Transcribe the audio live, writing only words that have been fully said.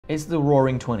It's the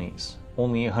Roaring 20s,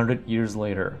 only 100 years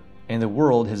later, and the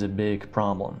world has a big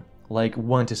problem, like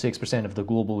 1 to 6% of the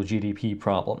global GDP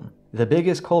problem. The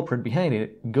biggest culprit behind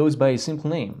it goes by a simple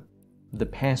name: the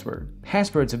password.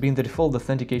 Passwords have been the default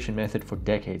authentication method for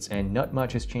decades, and not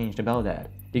much has changed about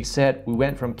that, except we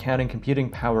went from counting computing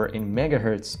power in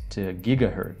megahertz to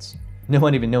gigahertz. No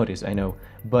one even noticed, I know,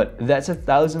 but that's a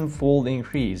 1,000-fold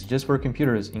increase just for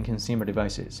computers in consumer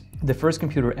devices. The first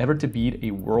computer ever to beat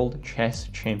a world chess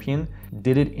champion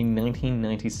did it in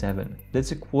 1997.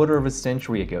 That's a quarter of a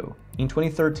century ago. In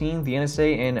 2013, the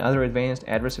NSA and other advanced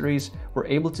adversaries were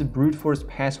able to brute force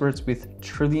passwords with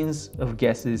trillions of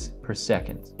guesses per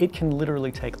second. It can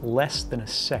literally take less than a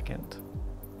second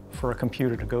for a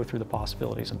computer to go through the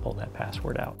possibilities and pull that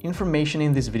password out. Information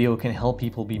in this video can help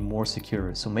people be more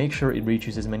secure, so make sure it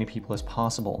reaches as many people as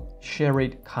possible. Share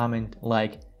it, comment,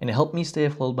 like, and help me stay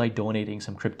afloat by donating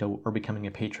some crypto or becoming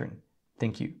a patron.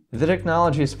 Thank you. The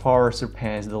technology has far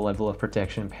surpassed the level of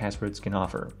protection passwords can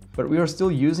offer, but we are still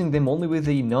using them only with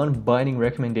a non-binding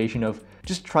recommendation of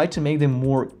just try to make them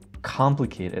more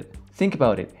complicated. Think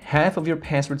about it, half of your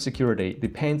password security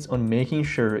depends on making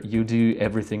sure you do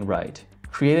everything right.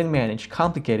 Create and manage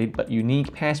complicated but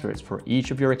unique passwords for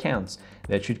each of your accounts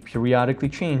that should periodically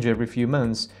change every few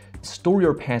months. Store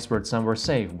your password somewhere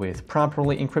safe with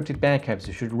properly encrypted backups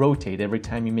that should rotate every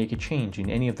time you make a change in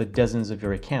any of the dozens of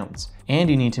your accounts. And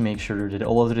you need to make sure that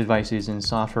all of the devices and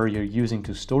software you're using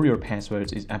to store your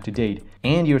passwords is up to date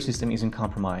and your system isn't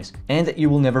compromised, and that you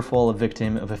will never fall a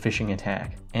victim of a phishing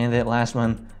attack. And that last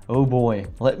one, oh boy,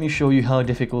 let me show you how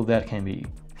difficult that can be.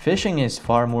 Phishing is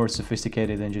far more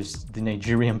sophisticated than just the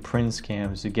Nigerian prince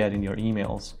scams you get in your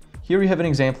emails. Here you have an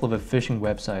example of a phishing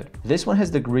website. This one has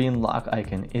the green lock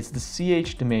icon. It's the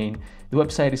CH domain. The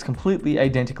website is completely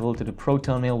identical to the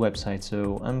ProtonMail website,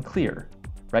 so I'm clear,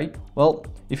 right? Well,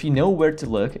 if you know where to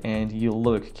look and you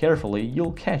look carefully,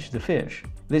 you'll catch the fish.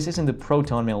 This isn't the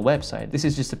ProtonMail website, this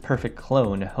is just a perfect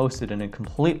clone hosted on a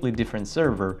completely different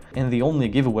server, and the only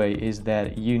giveaway is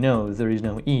that you know there is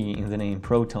no E in the name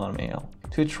ProtonMail.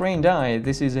 To a trained eye,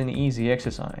 this is an easy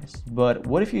exercise, but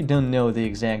what if you don't know the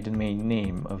exact domain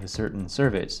name of a certain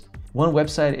service? One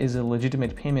website is a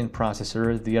legitimate payment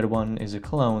processor, the other one is a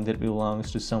clone that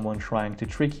belongs to someone trying to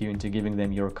trick you into giving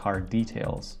them your card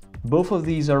details. Both of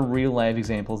these are real-life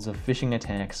examples of phishing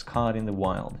attacks caught in the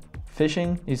wild.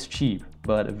 Phishing is cheap,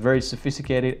 but very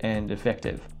sophisticated and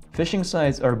effective. Phishing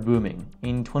sites are booming.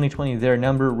 In 2020, their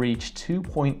number reached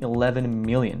 2.11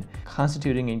 million,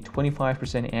 constituting a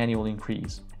 25% annual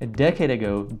increase. A decade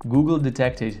ago, Google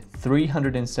detected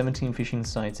 317 phishing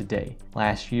sites a day.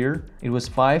 Last year, it was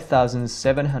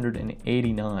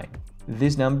 5,789.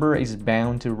 This number is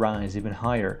bound to rise even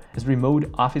higher, as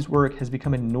remote office work has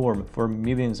become a norm for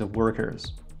millions of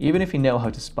workers. Even if you know how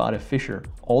to spot a phisher,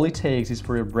 all it takes is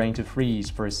for your brain to freeze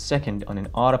for a second on an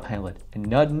autopilot and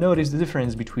not notice the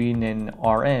difference between an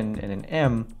RN and an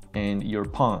M and you're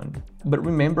pawned. But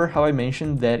remember how I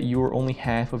mentioned that you're only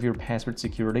half of your password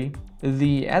security?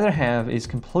 The other half is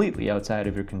completely outside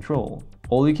of your control.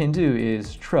 All you can do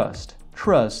is trust.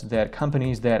 Trust that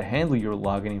companies that handle your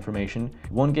login information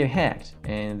won't get hacked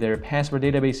and their password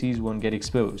databases won't get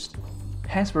exposed.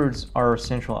 Passwords are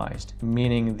centralized,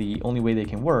 meaning the only way they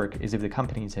can work is if the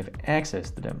companies have access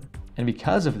to them. And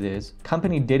because of this,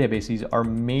 company databases are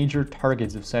major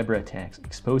targets of cyber attacks,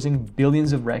 exposing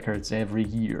billions of records every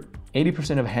year.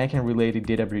 80% of hacking-related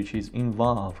data breaches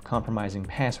involve compromising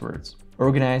passwords.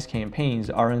 Organized campaigns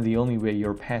aren't the only way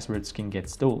your passwords can get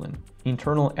stolen.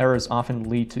 Internal errors often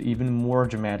lead to even more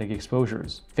dramatic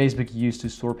exposures. Facebook used to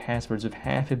store passwords of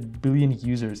 500 million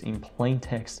users in plain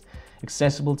text,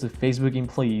 accessible to Facebook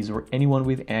employees or anyone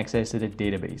with access to the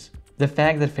database. The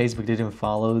fact that Facebook didn't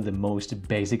follow the most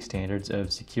basic standards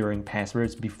of securing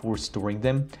passwords before storing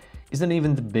them isn't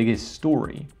even the biggest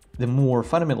story. The more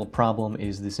fundamental problem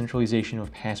is the centralization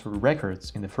of password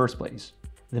records in the first place.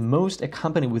 The most a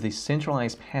company with a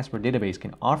centralized password database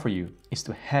can offer you is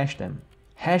to hash them.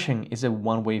 Hashing is a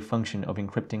one-way function of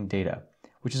encrypting data,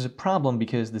 which is a problem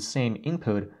because the same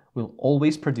input will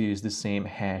always produce the same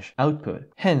hash output.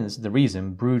 Hence the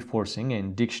reason brute forcing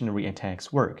and dictionary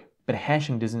attacks work. But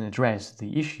hashing doesn't address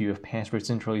the issue of password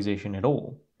centralization at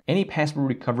all. Any password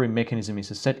recovery mechanism is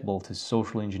susceptible to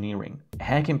social engineering, a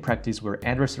hacking practice where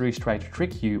adversaries try to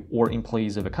trick you or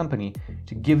employees of a company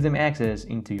to give them access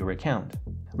into your account.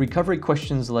 Recovery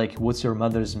questions like "what's your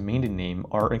mother's maiden name"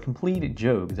 are a complete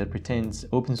joke that pretends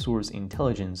open source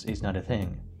intelligence is not a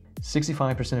thing.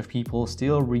 65% of people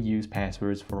still reuse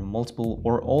passwords for multiple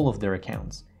or all of their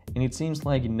accounts, and it seems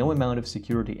like no amount of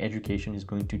security education is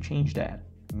going to change that.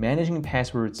 Managing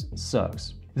passwords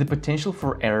sucks, The potential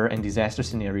for error and disaster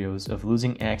scenarios of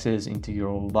losing access into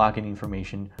your login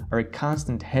information are a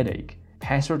constant headache.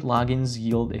 Password logins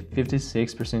yield a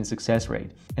 56% success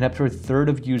rate, and up to a third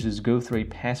of users go through a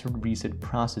password reset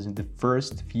process in the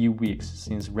first few weeks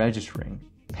since registering.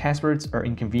 Passwords are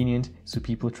inconvenient, so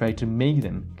people try to make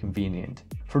them convenient.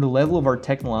 For the level of our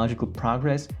technological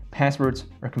progress, passwords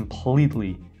are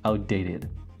completely outdated.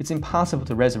 It's impossible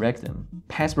to resurrect them.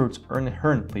 Passwords are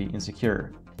inherently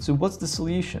insecure. So what's the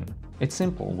solution? It's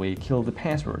simple: we kill the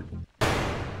password.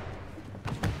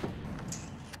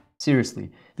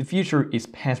 Seriously, the future is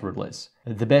passwordless.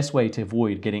 The best way to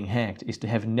avoid getting hacked is to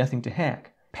have nothing to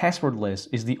hack. Passwordless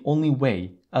is the only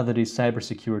way out of this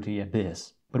cybersecurity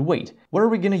abyss. But wait, what are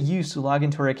we gonna use to log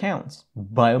into our accounts?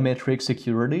 Biometric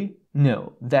security?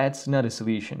 No, that's not a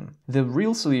solution. The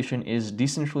real solution is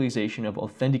decentralization of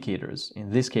authenticators, in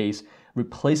this case,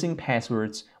 replacing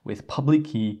passwords with public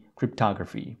key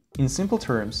cryptography. In simple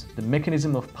terms, the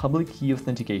mechanism of public key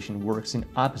authentication works in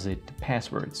opposite to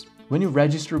passwords. When you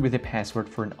register with a password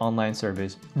for an online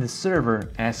service, the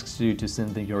server asks you to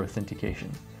send in your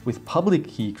authentication. With public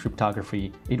key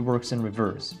cryptography, it works in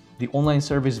reverse. The online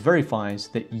service verifies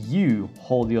that you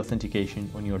hold the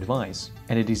authentication on your device,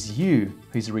 and it is you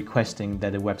who is requesting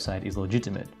that the website is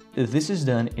legitimate. This is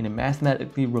done in a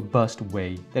mathematically robust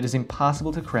way that is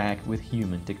impossible to crack with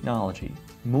human technology.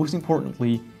 Most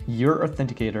importantly, your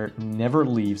authenticator never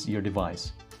leaves your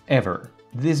device, ever.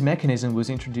 This mechanism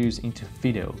was introduced into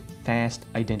FIDO, Fast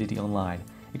Identity Online,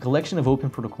 a collection of open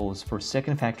protocols for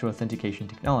second-factor authentication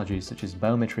technologies such as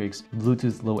biometrics,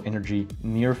 Bluetooth Low Energy,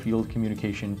 near-field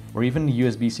communication, or even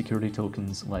USB security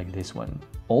tokens like this one.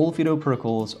 All FIDO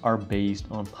protocols are based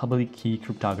on public key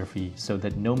cryptography so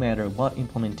that no matter what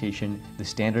implementation, the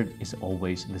standard is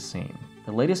always the same.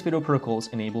 The latest FIDO protocols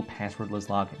enable passwordless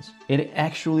logins. It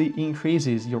actually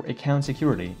increases your account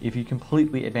security if you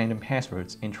completely abandon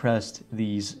passwords and trust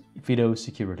these FIDO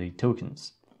security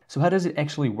tokens. So how does it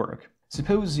actually work?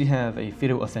 Suppose you have a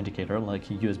FIDO authenticator like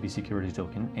a USB security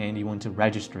token and you want to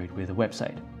register it with a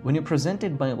website. When you're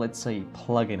presented by, let's say,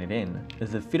 plugging it in,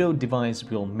 the FIDO device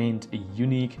will mint a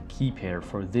unique key pair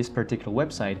for this particular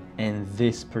website and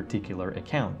this particular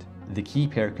account. The key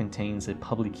pair contains a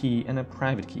public key and a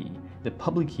private key. The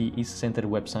public key is sent to the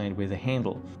website with a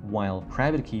handle, while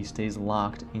private key stays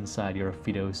locked inside your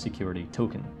FIDO security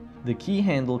token. The key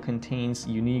handle contains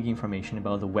unique information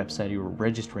about the website you're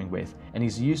registering with and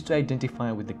is used to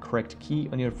identify with the correct key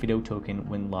on your FIDO token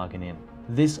when logging in.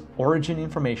 This origin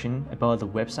information about the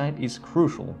website is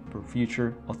crucial for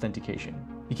future authentication,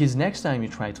 because next time you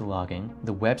try to log in,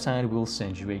 the website will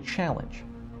send you a challenge.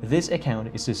 This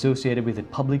account is associated with a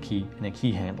public key and a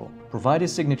key handle. Provide a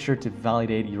signature to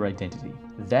validate your identity.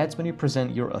 That's when you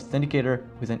present your authenticator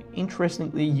with an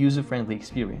interestingly user-friendly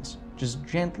experience. Just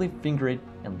gently finger it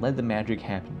and let the magic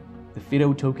happen. The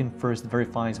FIDO token first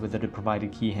verifies whether the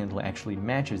provided key handle actually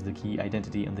matches the key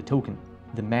identity on the token.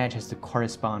 The match has to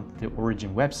correspond to the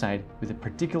origin website with a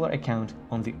particular account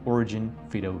on the origin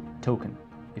FIDO token.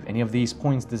 If any of these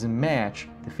points doesn't match,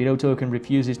 the FIDO token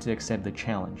refuses to accept the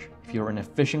challenge. If you're on a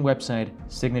phishing website,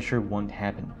 signature won't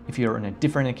happen. If you're on a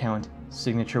different account,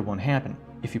 signature won't happen.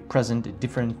 If you present a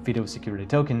different FIDO security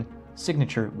token,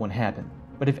 signature won't happen.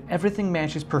 But if everything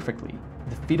matches perfectly,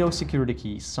 the FIDO security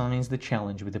key signs the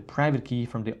challenge with the private key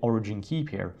from the origin key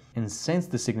pair and sends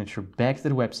the signature back to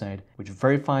the website, which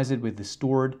verifies it with the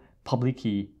stored public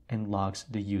key and logs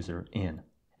the user in.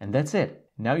 And that's it.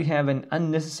 Now you have an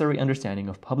unnecessary understanding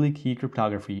of public key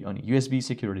cryptography on USB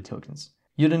security tokens.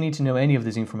 You don't need to know any of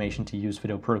this information to use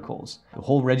FIDO protocols. The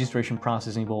whole registration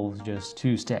process involves just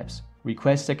 2 steps.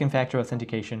 Request second-factor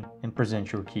authentication and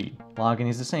present your key. Login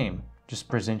is the same. Just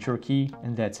present your key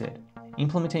and that's it.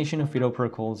 Implementation of FIDO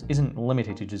protocols isn't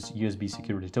limited to just USB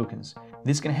security tokens.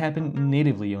 This can happen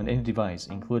natively on any device,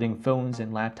 including phones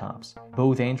and laptops.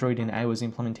 Both Android and iOS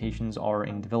implementations are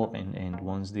in development, and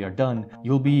once they are done,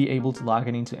 you'll be able to log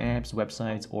in into apps,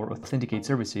 websites, or authenticate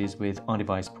services with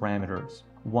on-device parameters.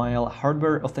 While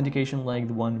hardware authentication like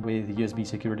the one with USB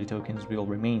security tokens will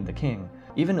remain the king,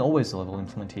 even OS-level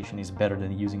implementation is better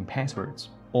than using passwords.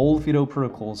 All FIDO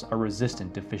protocols are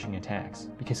resistant to phishing attacks.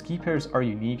 Because key pairs are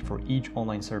unique for each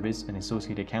online service and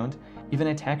associated account, if an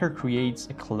attacker creates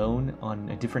a clone on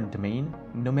a different domain,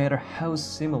 no matter how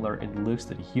similar it looks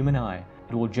to the human eye,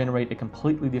 it will generate a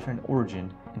completely different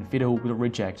origin and FIDO will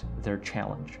reject their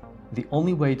challenge. The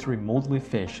only way to remotely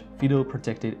phish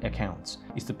FIDO-protected accounts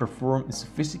is to perform a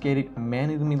sophisticated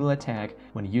man-in-the-middle attack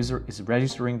when a user is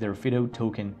registering their FIDO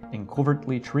token and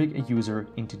covertly trick a user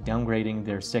into downgrading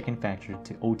their second factor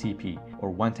to OTP,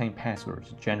 or one-time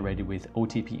passwords generated with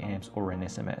OTP amps or an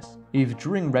SMS. If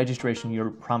during registration you're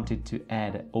prompted to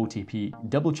add OTP,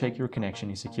 double-check your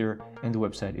connection is secure and the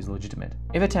website is legitimate.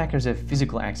 If attackers have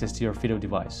physical access to your FIDO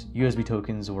device, USB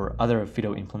tokens, or other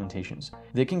FIDO implementations,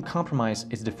 they can compromise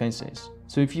its defenses.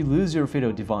 So if you lose your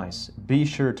FIDO device, be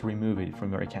sure to remove it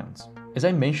from your accounts. As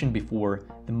I mentioned before,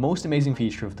 the most amazing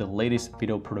feature of the latest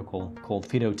FIDO protocol, called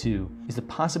FIDO2, is the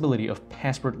possibility of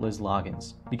passwordless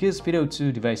logins. Because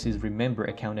FIDO2 devices remember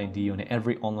account ID on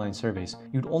every online service,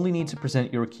 you'd only need to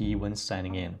present your key when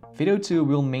signing in. FIDO2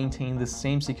 will maintain the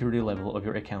same security level of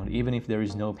your account even if there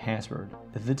is no password.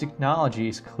 The technology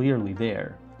is clearly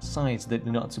there. Sites that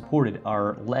do not support it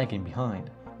are lagging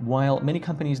behind. While many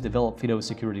companies develop FIDO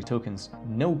security tokens,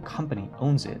 no company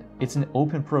owns it. It's an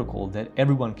open protocol that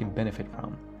everyone can benefit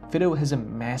from. FIDO has a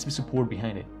massive support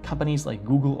behind it. Companies like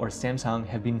Google or Samsung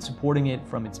have been supporting it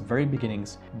from its very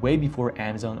beginnings, way before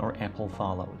Amazon or Apple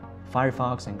followed.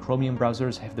 Firefox and Chromium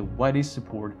browsers have the widest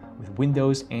support, with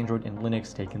Windows, Android, and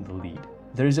Linux taking the lead.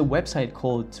 There is a website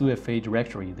called 2FA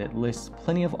Directory that lists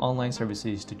plenty of online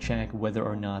services to check whether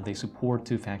or not they support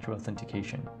two-factor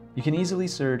authentication. You can easily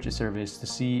search a service to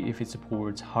see if it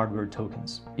supports hardware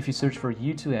tokens. If you search for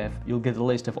U2F, you'll get a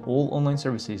list of all online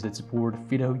services that support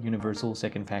FIDO Universal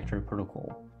Second Factor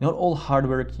Protocol. Not all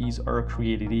hardware keys are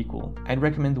created equal. I'd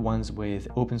recommend the ones with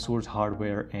open source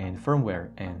hardware and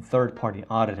firmware and third-party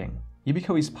auditing.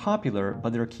 Yubico is popular,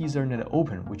 but their keys are not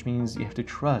open, which means you have to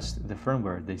trust the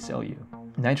firmware they sell you.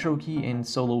 NitroKey and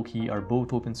SoloKey are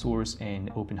both open source and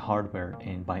open hardware,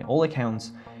 and by all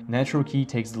accounts, NitroKey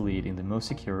takes the lead in the most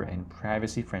secure and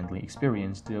privacy-friendly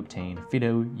experience to obtain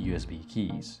FIDO USB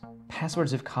keys.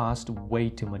 Passwords have caused way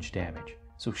too much damage,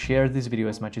 so share this video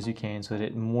as much as you can so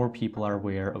that more people are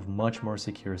aware of much more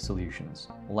secure solutions.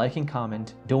 Like and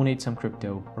comment, donate some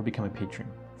crypto, or become a patron.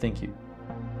 Thank you.